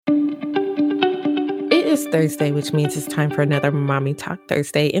is Thursday, which means it's time for another Mommy Talk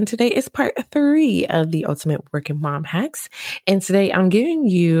Thursday. And today is part 3 of the Ultimate Working Mom Hacks. And today I'm giving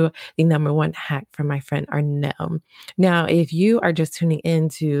you the number 1 hack from my friend Arnell. Now, if you are just tuning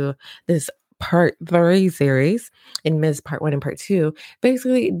into this part 3 series and miss part 1 and part 2,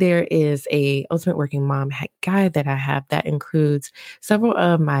 basically there is a Ultimate Working Mom Hack guide that I have that includes several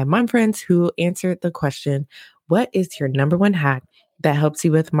of my mom friends who answered the question, what is your number 1 hack that helps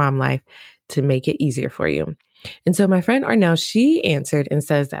you with mom life to make it easier for you? And so my friend Arnell, she answered and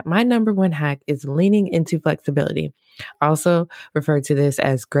says that my number 1 hack is leaning into flexibility. Also referred to this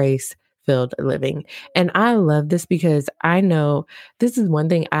as grace-filled living. And I love this because I know this is one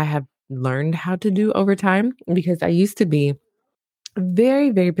thing I have learned how to do over time, because I used to be very,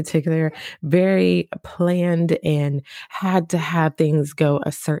 very particular, very planned, and had to have things go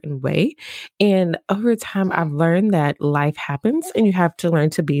a certain way. And over time, I've learned that life happens and you have to learn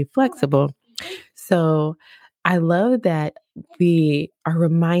to be flexible. So I love that we are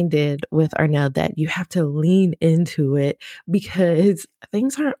reminded with Arnell that you have to lean into it, because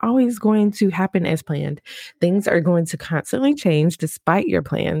things aren't always going to happen as planned. Things are going to constantly change despite your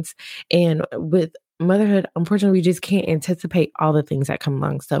plans. And with motherhood, unfortunately, we just can't anticipate all the things that come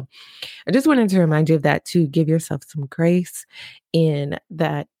along. So I just wanted to remind you of that, to give yourself some grace in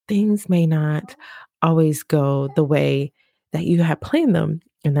that things may not always go the way that you have planned them.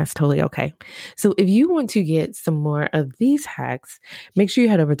 And that's totally okay. So if you want to get some more of these hacks, make sure you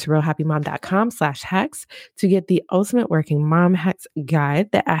head over to realhappymom.com/hacks to get the Ultimate Working Mom Hacks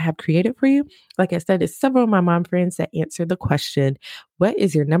guide that I have created for you. Like I said, it's several of my mom friends that answered the question, what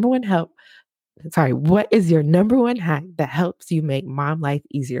is your number 1 hack that helps you make mom life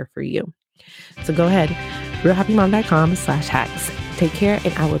easier for you? So go ahead, realhappymom.com/hacks. Take care,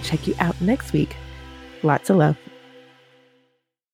 and I will check you out next week. Lots of love.